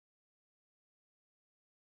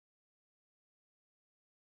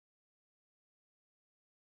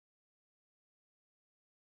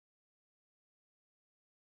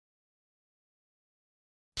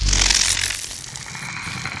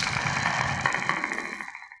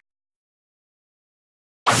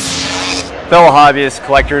Fellow hobbyists,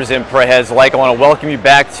 collectors, and pro heads alike, I want to welcome you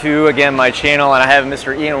back to, again, my channel, and I have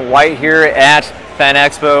Mr. Ian Whyte here at Fan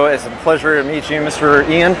Expo. It's a pleasure to meet you, Mr.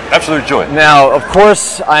 Ian. Absolute joy. Now, of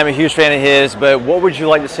course, I'm a huge fan of his, but what would you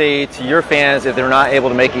like to say to your fans if they're not able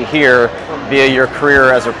to make it here via your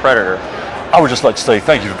career as a Predator? I would just like to say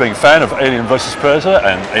thank you for being a fan of Alien vs Predator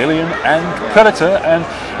and Alien and Predator, and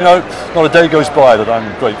you know, not a day goes by that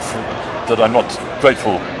I'm not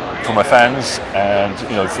grateful for my fans, and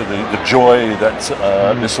you know, for the joy that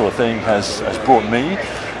this sort of thing has brought me,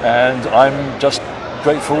 and I'm just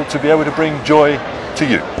grateful to be able to bring joy to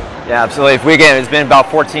you. Yeah, absolutely. Again, it's been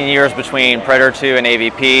about 14 years between Predator 2 and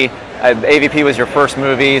AVP. AVP was your first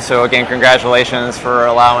movie, so again, congratulations for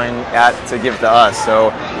allowing that to give to us.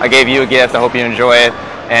 So I gave you a gift. I hope you enjoy it.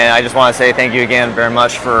 And I just want to say thank you again very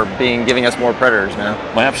much for giving us more Predators, man.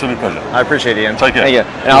 My absolute pleasure. I appreciate it, Ian. Take care. Thank you.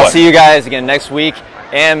 And I'll see you guys again next week.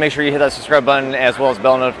 And make sure you hit that subscribe button as well as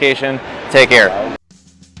bell notification. Take care.